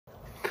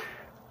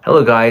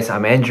Hello guys,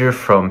 I'm Andrew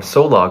from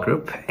Seoul Law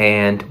Group,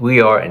 and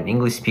we are an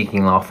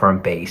English-speaking law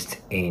firm based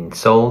in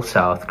Seoul,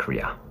 South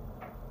Korea.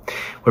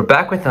 We're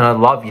back with another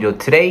law video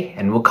today,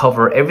 and we'll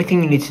cover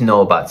everything you need to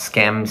know about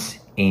scams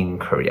in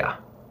Korea.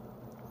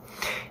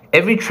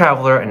 Every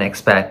traveler and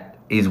expat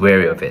is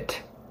wary of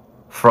it.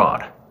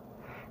 Fraud.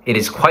 It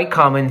is quite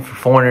common for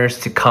foreigners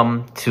to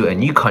come to a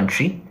new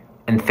country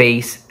and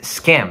face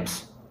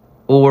scams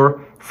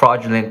or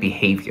fraudulent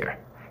behavior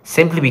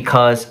simply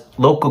because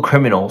local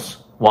criminals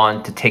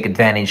want to take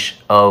advantage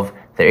of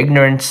their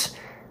ignorance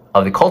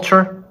of the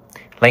culture,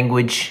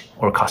 language,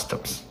 or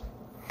customs.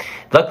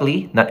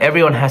 Luckily, not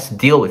everyone has to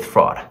deal with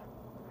fraud.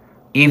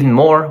 Even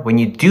more, when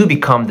you do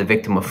become the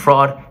victim of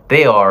fraud,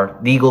 there are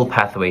legal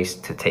pathways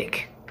to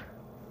take.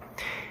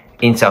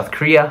 In South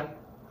Korea,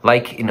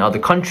 like in other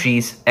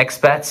countries,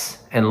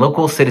 expats and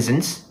local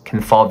citizens can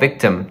fall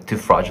victim to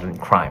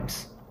fraudulent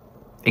crimes.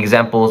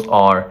 Examples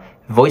are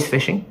voice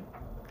phishing,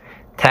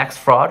 tax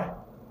fraud,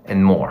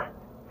 and more.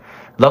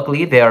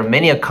 Luckily, there are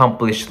many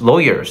accomplished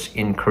lawyers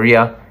in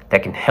Korea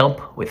that can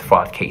help with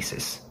fraud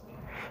cases.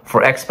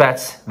 For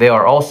expats, there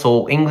are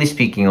also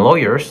English-speaking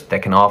lawyers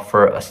that can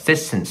offer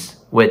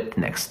assistance with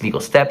the next legal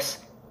steps,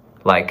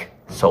 like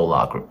Seoul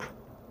Law Group.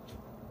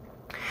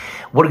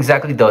 What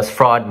exactly does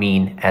fraud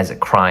mean as a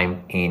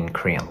crime in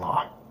Korean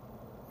law?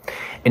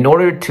 In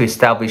order to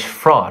establish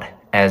fraud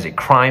as a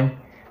crime,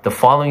 the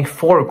following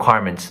 4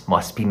 requirements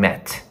must be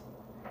met.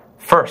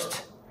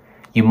 First,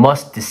 you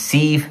must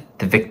deceive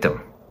the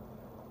victim.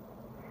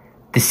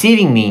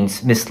 Deceiving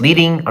means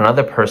misleading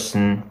another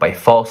person by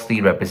falsely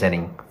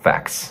representing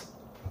facts.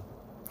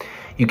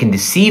 You can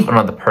deceive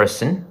another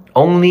person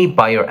only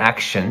by your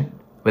action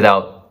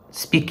without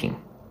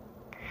speaking.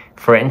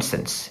 For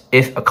instance,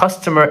 if a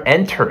customer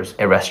enters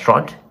a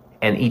restaurant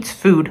and eats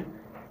food,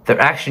 their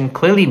action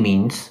clearly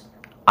means,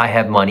 I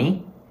have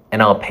money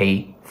and I'll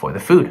pay for the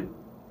food.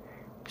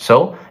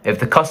 So, if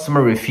the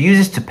customer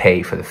refuses to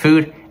pay for the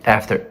food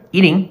after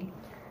eating,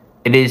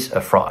 it is a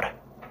fraud.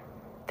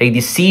 They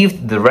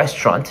deceived the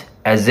restaurant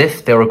as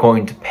if they were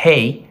going to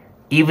pay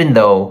even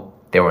though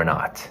they were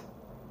not.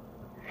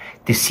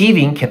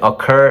 Deceiving can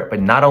occur by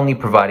not only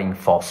providing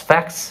false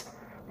facts,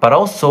 but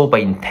also by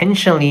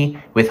intentionally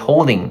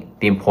withholding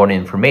the important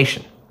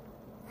information.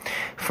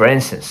 For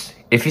instance,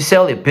 if you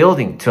sell a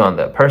building to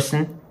another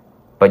person,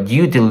 but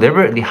you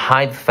deliberately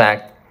hide the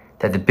fact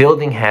that the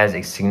building has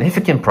a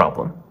significant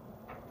problem,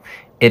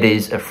 it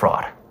is a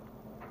fraud.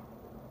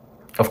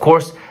 Of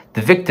course,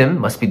 the victim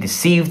must be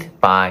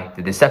deceived by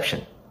the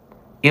deception.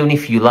 Even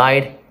if you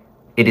lied,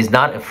 it is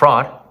not a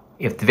fraud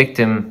if the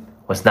victim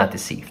was not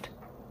deceived.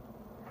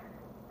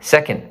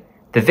 Second,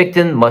 the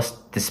victim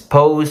must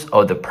dispose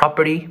of the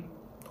property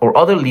or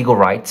other legal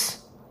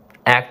rights,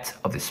 act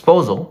of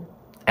disposal,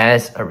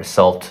 as a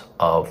result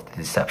of the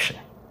deception.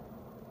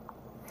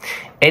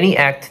 Any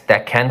act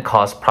that can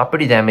cause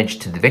property damage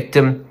to the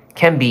victim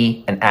can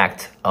be an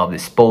act of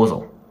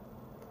disposal.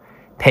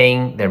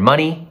 Paying their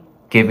money,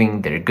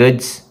 giving their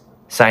goods,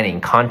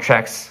 signing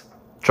contracts,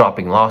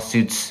 dropping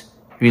lawsuits,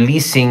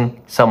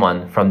 releasing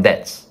someone from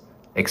debts,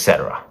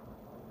 etc.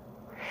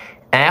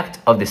 Act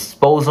of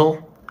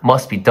disposal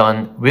must be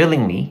done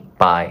willingly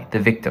by the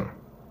victim.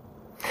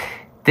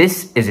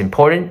 This is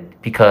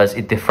important because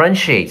it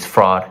differentiates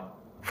fraud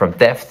from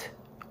theft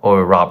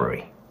or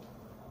robbery.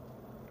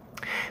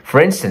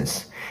 For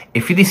instance,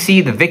 if you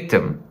deceive the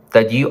victim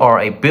that you are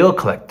a bill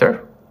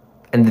collector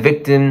and the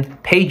victim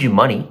paid you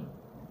money,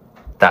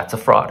 that's a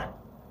fraud.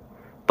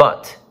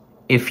 But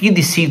if you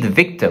deceive the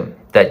victim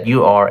that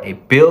you are a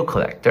bill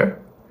collector,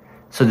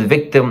 so the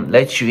victim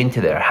lets you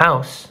into their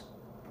house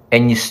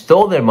and you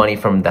stole their money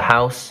from the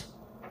house,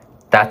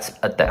 that's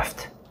a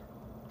theft.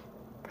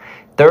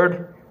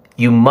 Third,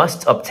 you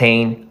must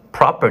obtain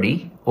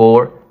property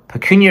or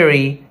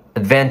pecuniary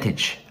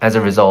advantage as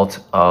a result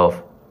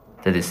of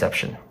the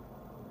deception.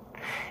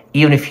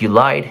 Even if you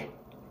lied,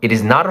 it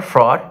is not a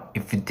fraud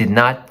if you did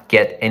not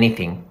get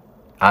anything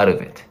out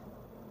of it.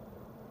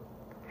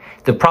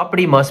 The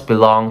property must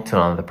belong to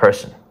another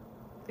person.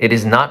 It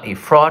is not a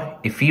fraud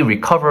if you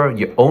recover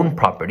your own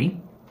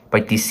property by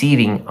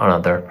deceiving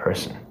another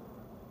person.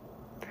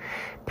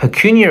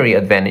 Pecuniary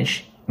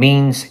advantage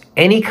means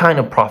any kind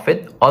of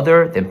profit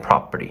other than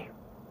property.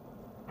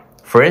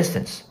 For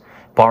instance,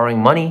 borrowing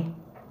money,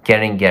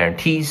 getting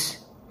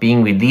guarantees,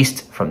 being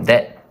released from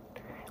debt,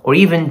 or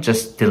even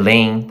just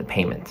delaying the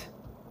payment.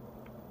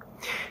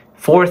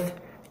 Fourth,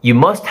 you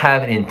must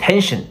have an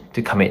intention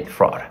to commit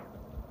fraud.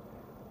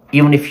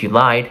 Even if you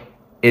lied,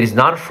 it is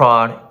not a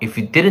fraud if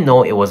you didn't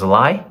know it was a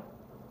lie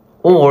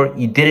or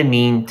you didn't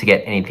mean to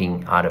get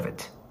anything out of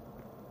it.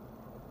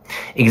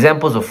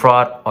 Examples of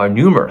fraud are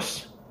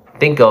numerous.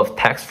 Think of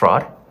tax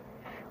fraud,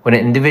 when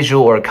an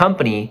individual or a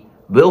company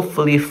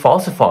willfully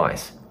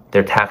falsifies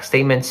their tax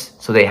statements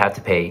so they have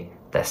to pay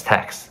less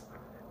tax.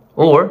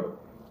 Or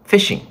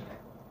phishing,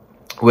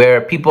 where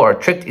people are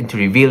tricked into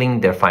revealing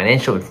their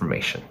financial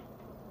information.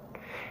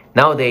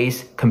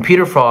 Nowadays,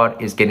 computer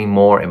fraud is getting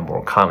more and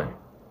more common.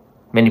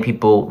 Many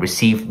people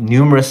receive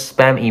numerous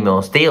spam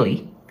emails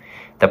daily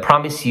that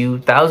promise you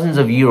thousands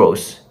of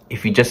euros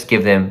if you just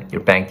give them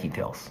your bank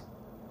details.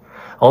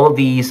 All of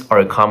these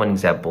are common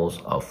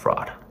examples of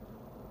fraud.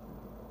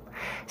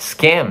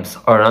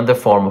 Scams are another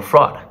form of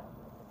fraud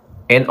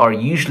and are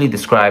usually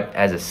described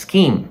as a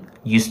scheme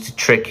used to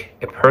trick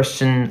a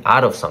person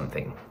out of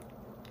something,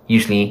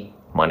 usually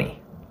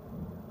money.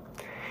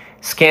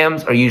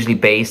 Scams are usually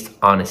based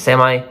on a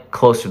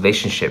semi-close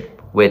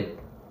relationship with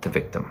the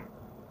victim.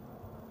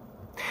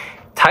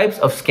 Types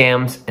of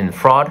scams and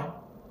fraud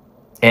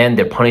and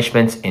their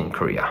punishments in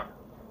Korea.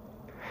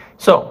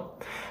 So,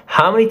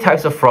 how many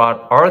types of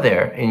fraud are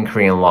there in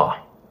Korean law?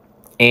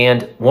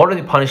 And what are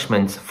the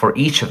punishments for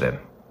each of them?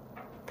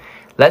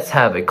 Let's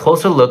have a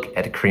closer look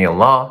at Korean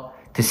law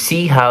to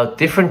see how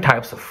different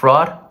types of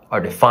fraud are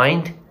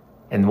defined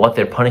and what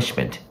their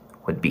punishment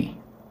would be.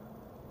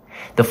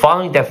 The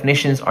following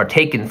definitions are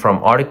taken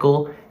from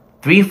Article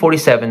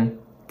 347,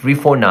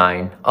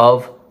 349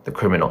 of the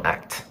Criminal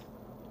Act.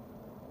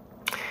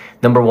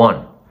 Number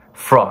 1.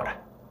 Fraud.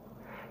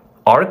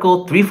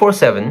 Article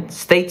 347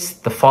 states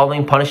the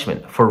following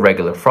punishment for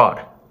regular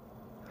fraud.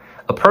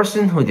 A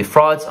person who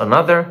defrauds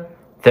another,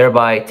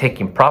 thereby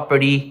taking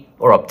property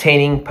or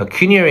obtaining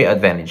pecuniary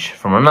advantage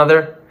from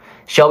another,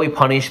 shall be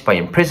punished by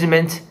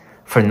imprisonment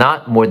for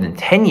not more than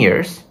 10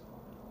 years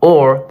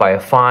or by a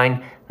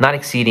fine not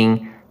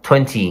exceeding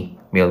 20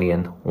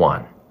 million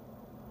won.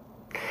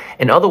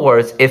 In other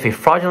words, if a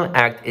fraudulent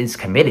act is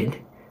committed,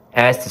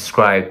 as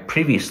described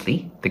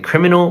previously, the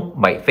criminal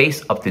might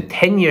face up to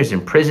 10 years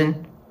in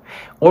prison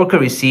or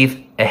could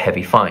receive a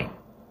heavy fine.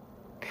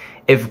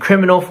 If a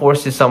criminal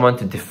forces someone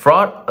to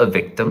defraud a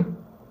victim,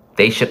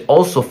 they should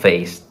also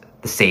face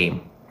the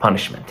same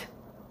punishment.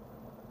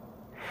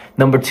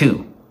 Number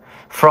 2,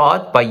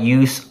 fraud by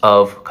use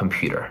of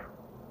computer.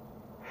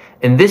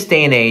 In this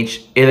day and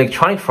age,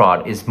 electronic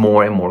fraud is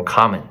more and more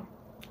common.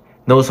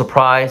 No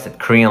surprise that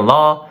Korean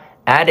law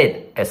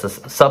added as a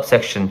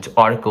subsection to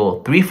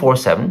Article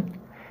 347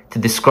 to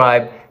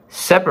describe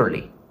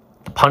separately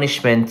the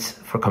punishment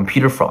for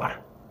computer fraud.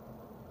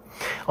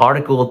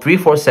 Article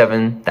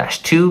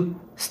 347-2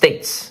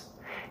 states,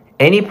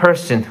 any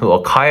person who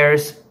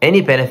acquires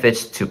any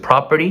benefits to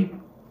property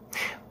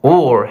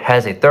or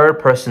has a third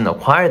person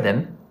acquire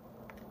them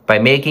by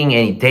making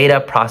any data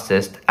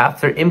processed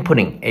after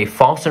inputting a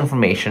false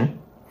information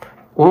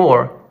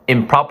or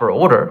improper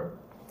order,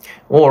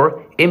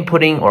 or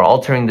inputting or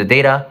altering the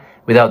data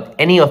without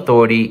any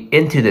authority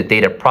into the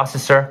data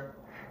processor,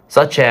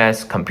 such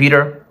as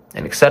computer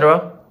and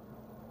etc.,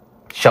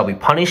 shall be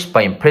punished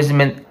by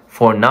imprisonment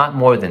for not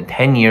more than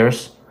 10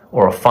 years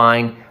or a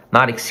fine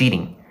not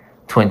exceeding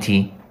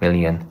 20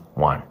 million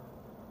won.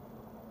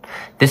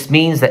 This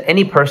means that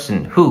any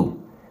person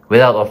who,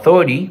 without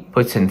authority,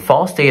 puts in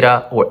false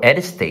data or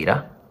edits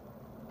data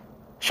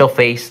shall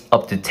face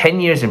up to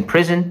 10 years in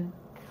prison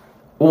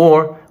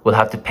or will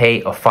have to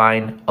pay a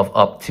fine of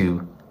up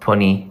to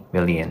 20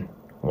 million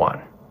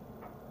won.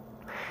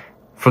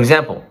 For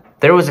example,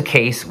 there was a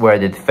case where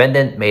the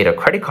defendant made a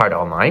credit card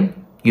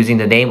online using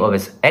the name of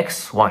his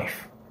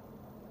ex-wife,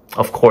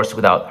 of course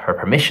without her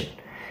permission,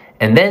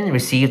 and then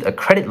received a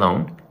credit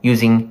loan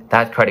using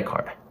that credit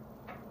card.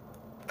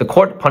 The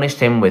court punished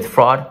him with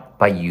fraud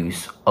by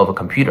use of a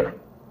computer.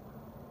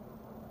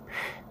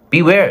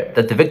 Beware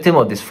that the victim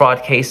of this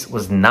fraud case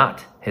was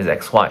not his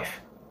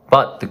ex-wife,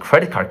 but the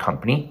credit card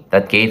company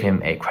that gave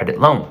him a credit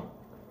loan.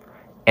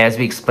 As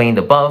we explained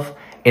above,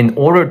 in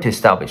order to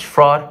establish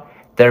fraud,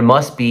 there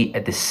must be a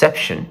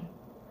deception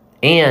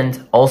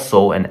and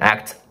also an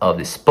act of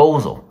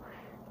disposal,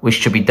 which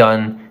should be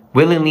done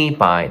willingly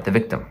by the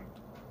victim.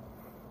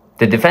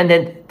 The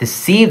defendant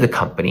deceived the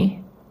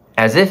company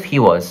as if he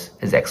was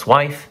his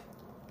ex-wife,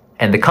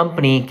 and the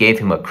company gave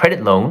him a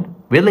credit loan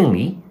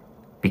willingly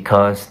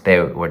because they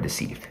were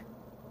deceived.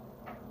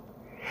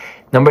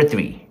 Number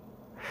 3,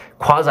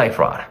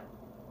 quasi-fraud.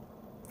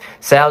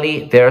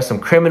 Sadly, there are some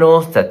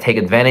criminals that take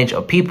advantage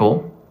of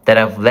people that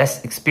have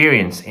less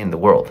experience in the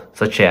world,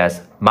 such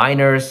as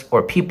minors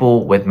or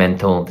people with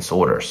mental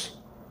disorders.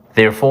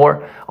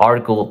 Therefore,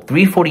 Article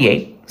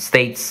 348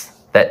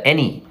 states that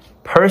any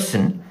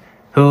person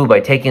who, by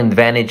taking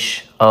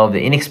advantage of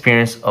the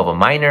inexperience of a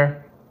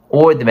minor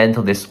or the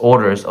mental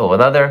disorders of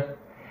another,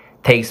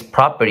 takes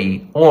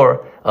property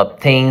or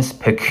obtains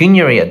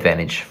pecuniary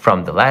advantage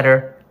from the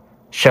latter,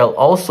 shall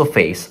also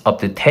face up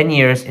to 10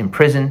 years in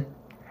prison,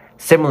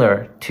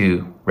 similar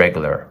to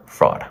regular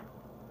fraud.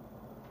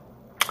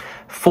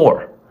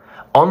 4.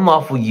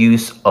 Unlawful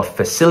use of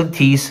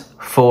facilities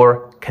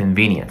for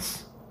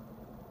convenience.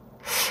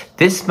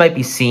 This might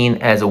be seen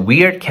as a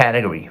weird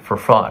category for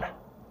fraud.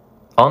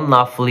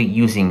 Unlawfully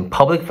using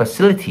public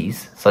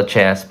facilities such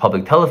as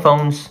public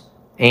telephones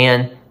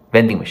and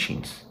vending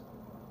machines.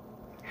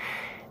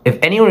 If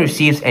anyone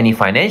receives any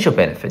financial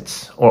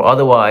benefits or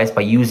otherwise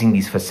by using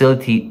these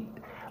facilities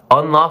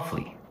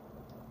unlawfully,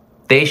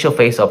 they shall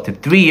face up to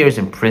 3 years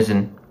in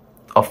prison,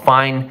 a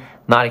fine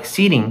not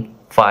exceeding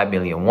 5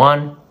 million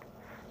won,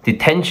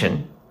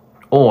 detention,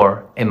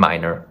 or a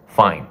minor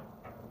fine.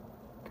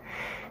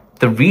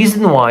 The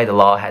reason why the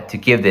law had to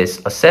give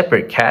this a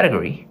separate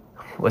category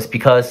was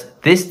because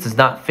this does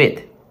not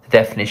fit the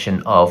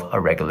definition of a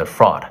regular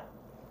fraud.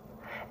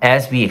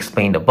 As we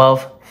explained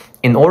above,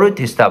 in order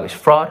to establish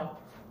fraud,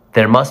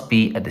 there must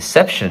be a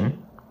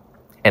deception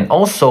and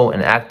also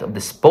an act of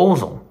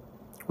disposal,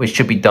 which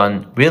should be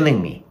done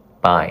willingly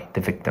by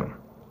the victim.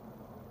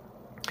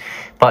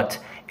 But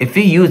if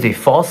you use a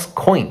false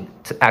coin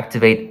to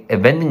activate a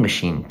vending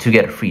machine to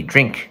get a free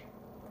drink,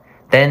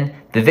 then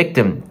the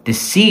victim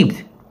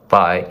deceived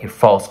by a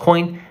false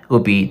coin will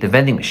be the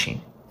vending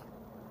machine,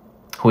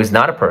 who is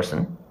not a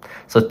person,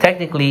 so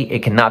technically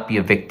it cannot be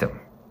a victim.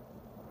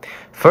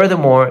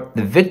 Furthermore,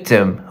 the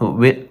victim who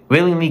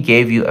willingly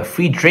gave you a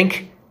free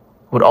drink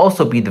would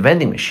also be the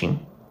vending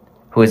machine,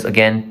 who is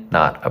again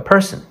not a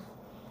person.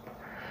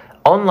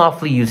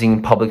 Unlawfully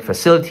using public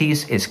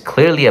facilities is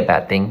clearly a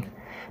bad thing,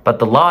 but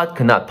the law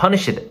could not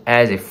punish it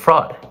as a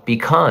fraud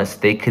because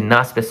they could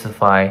not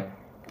specify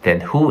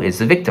then who is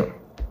the victim.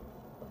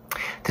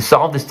 To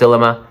solve this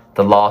dilemma,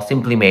 the law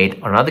simply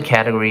made another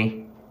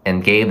category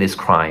and gave this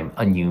crime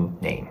a new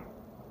name.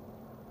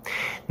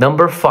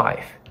 Number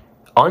 5,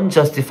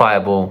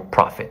 unjustifiable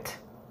profit.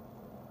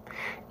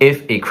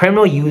 If a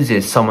criminal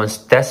uses someone's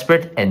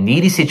desperate and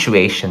needy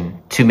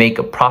situation to make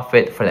a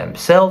profit for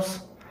themselves,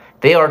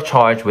 they are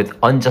charged with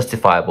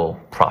unjustifiable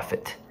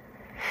profit.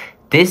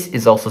 This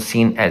is also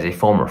seen as a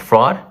form of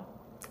fraud,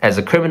 as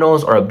the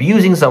criminals are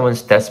abusing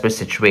someone's desperate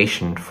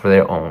situation for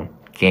their own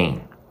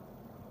gain.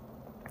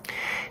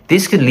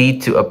 This could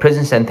lead to a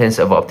prison sentence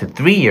of up to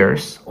 3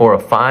 years or a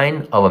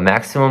fine of a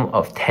maximum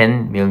of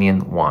 10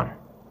 million won.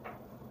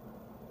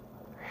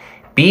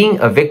 Being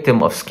a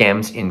victim of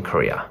scams in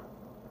Korea.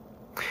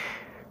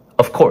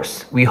 Of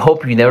course, we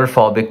hope you never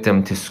fall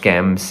victim to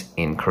scams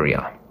in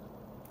Korea.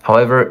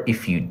 However,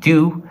 if you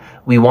do,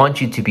 we want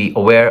you to be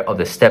aware of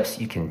the steps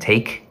you can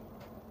take.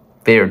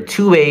 There are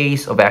 2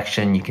 ways of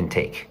action you can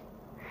take.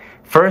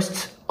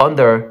 First,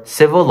 under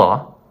civil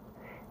law,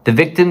 the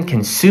victim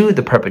can sue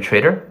the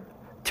perpetrator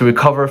to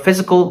recover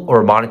physical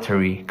or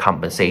monetary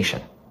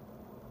compensation.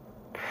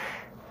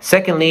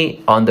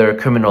 Secondly, under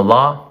criminal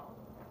law,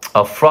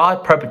 a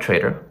fraud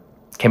perpetrator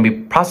can be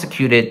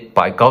prosecuted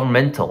by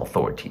governmental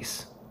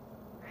authorities.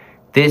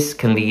 This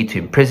can lead to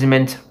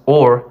imprisonment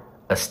or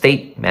a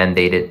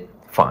state-mandated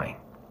fine.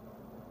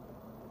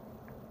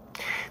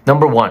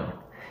 Number 1,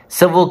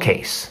 civil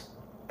case.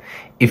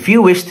 If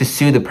you wish to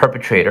sue the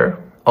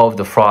perpetrator of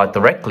the fraud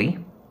directly,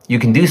 you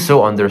can do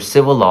so under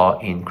civil law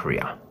in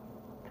Korea.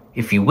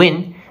 If you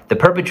win, the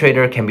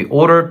perpetrator can be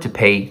ordered to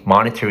pay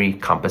monetary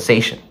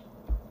compensation.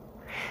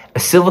 A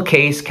civil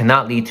case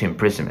cannot lead to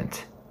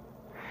imprisonment.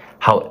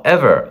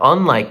 However,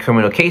 unlike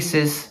criminal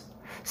cases,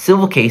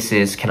 civil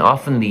cases can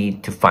often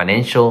lead to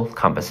financial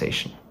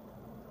compensation.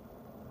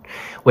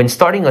 When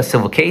starting a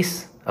civil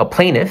case, a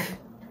plaintiff,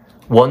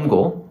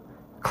 원고,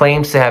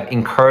 claims to have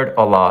incurred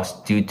a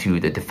loss due to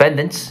the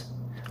defendant's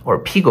or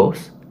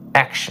피고's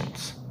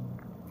actions.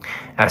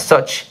 As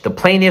such, the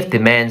plaintiff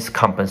demands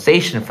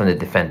compensation from the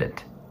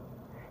defendant.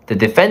 The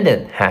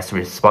defendant has to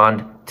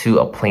respond to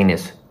a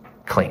plaintiff's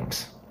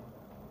claims.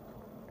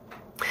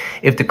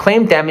 If the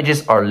claim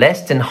damages are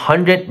less than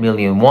 100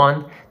 million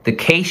won, the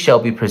case shall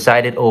be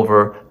presided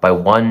over by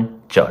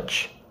one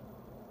judge.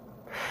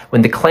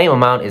 When the claim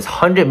amount is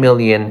 100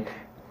 million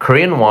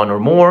Korean won or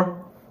more,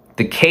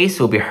 the case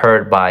will be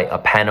heard by a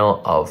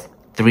panel of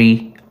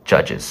 3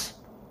 judges.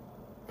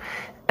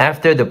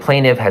 After the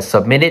plaintiff has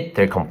submitted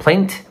their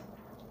complaint,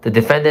 the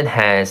defendant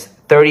has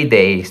 30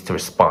 days to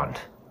respond.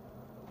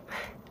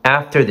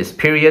 After this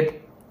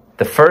period,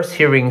 the first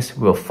hearings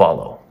will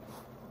follow.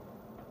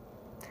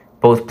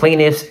 Both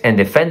plaintiffs and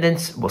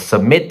defendants will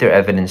submit their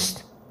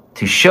evidence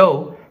to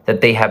show that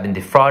they have been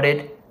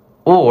defrauded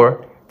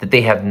or that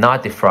they have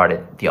not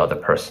defrauded the other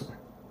person.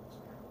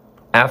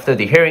 After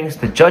the hearings,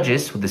 the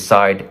judges will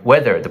decide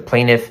whether the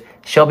plaintiff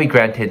shall be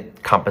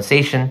granted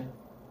compensation,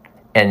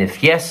 and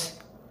if yes,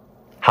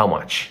 how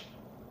much.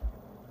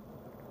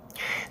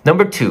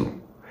 Number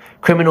 2,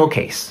 criminal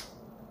case.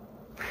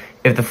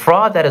 If the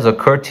fraud that has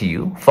occurred to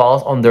you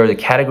falls under the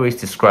categories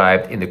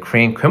described in the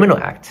Korean Criminal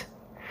Act,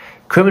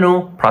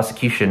 criminal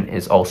prosecution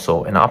is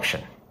also an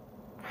option.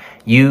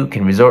 You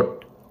can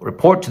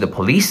report to the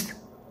police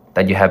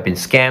that you have been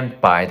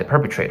scammed by the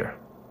perpetrator.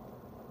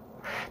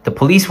 The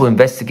police will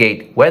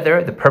investigate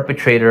whether the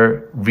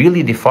perpetrator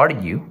really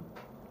defrauded you,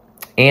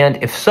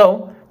 and if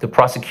so, the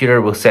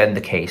prosecutor will send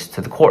the case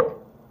to the court.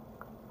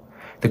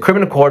 The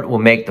criminal court will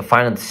make the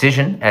final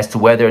decision as to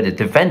whether the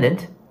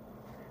defendant,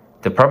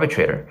 the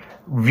perpetrator,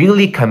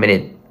 really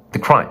committed the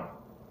crime,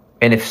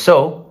 and if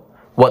so,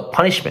 what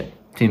punishment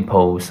to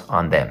impose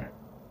on them.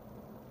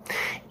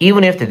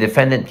 Even if the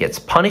defendant gets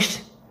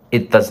punished,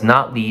 it does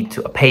not lead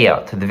to a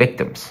payout to the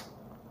victims.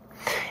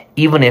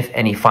 Even if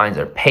any fines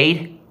are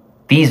paid,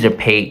 these are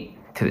paid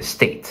to the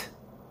state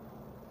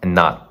and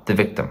not the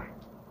victim.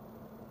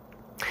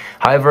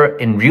 However,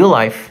 in real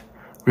life,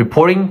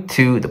 reporting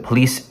to the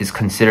police is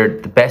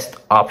considered the best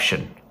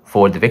option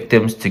for the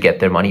victims to get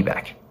their money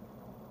back.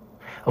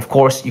 Of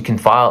course, you can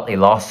file a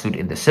lawsuit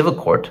in the civil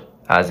court,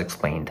 as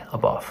explained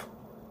above.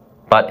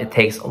 But it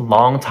takes a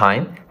long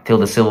time till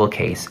the civil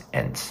case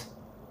ends.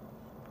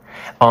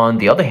 On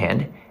the other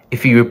hand,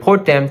 if you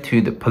report them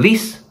to the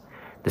police,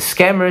 the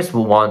scammers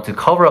will want to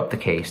cover up the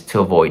case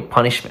to avoid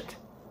punishment.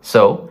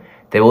 So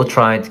they will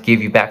try to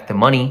give you back the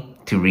money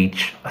to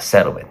reach a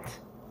settlement.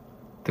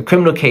 The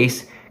criminal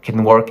case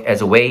can work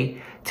as a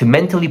way to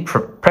mentally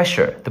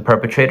pressure the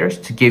perpetrators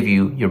to give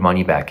you your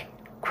money back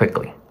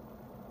quickly.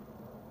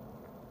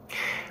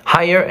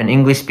 Hire an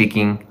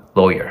English-speaking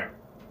lawyer.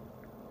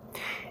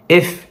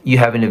 If you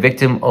have been a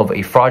victim of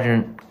a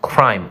fraudulent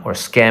crime or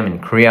scam in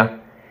Korea,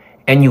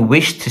 and you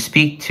wish to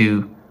speak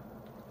to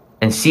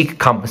and seek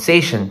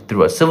compensation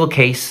through a civil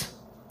case,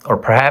 or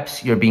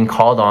perhaps you're being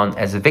called on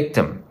as a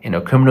victim in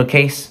a criminal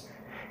case,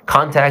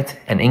 contact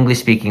an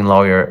English-speaking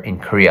lawyer in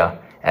Korea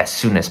as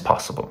soon as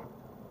possible.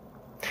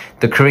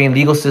 The Korean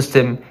legal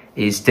system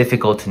is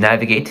difficult to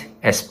navigate,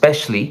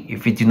 especially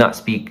if you do not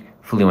speak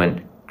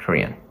fluent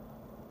Korean.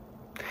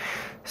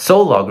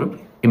 Seoul Law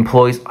Group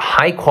employs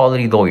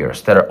high-quality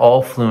lawyers that are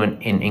all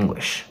fluent in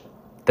English.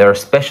 They are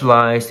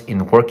specialized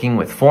in working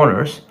with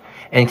foreigners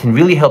and can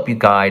really help you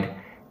guide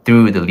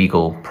through the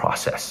legal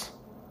process.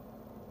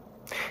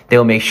 They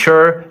will make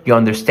sure you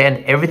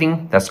understand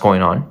everything that's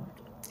going on,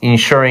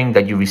 ensuring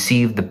that you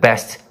receive the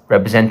best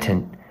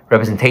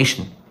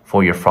representation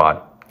for your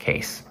fraud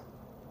case.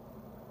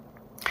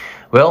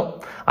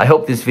 Well, I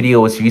hope this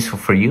video was useful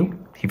for you.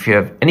 If you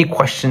have any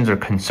questions or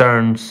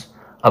concerns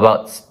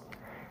about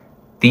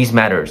these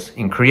matters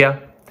in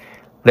Korea,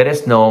 let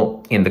us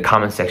know in the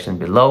comment section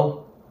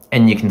below,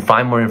 and you can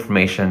find more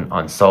information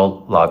on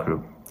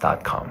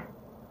SeoulLawGroup.com.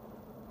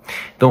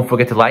 Don't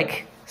forget to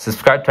like,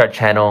 subscribe to our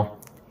channel,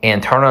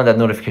 and turn on that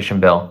notification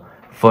bell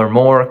for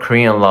more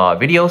Korean law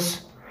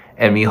videos,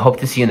 and we hope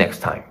to see you next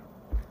time.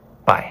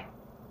 Bye.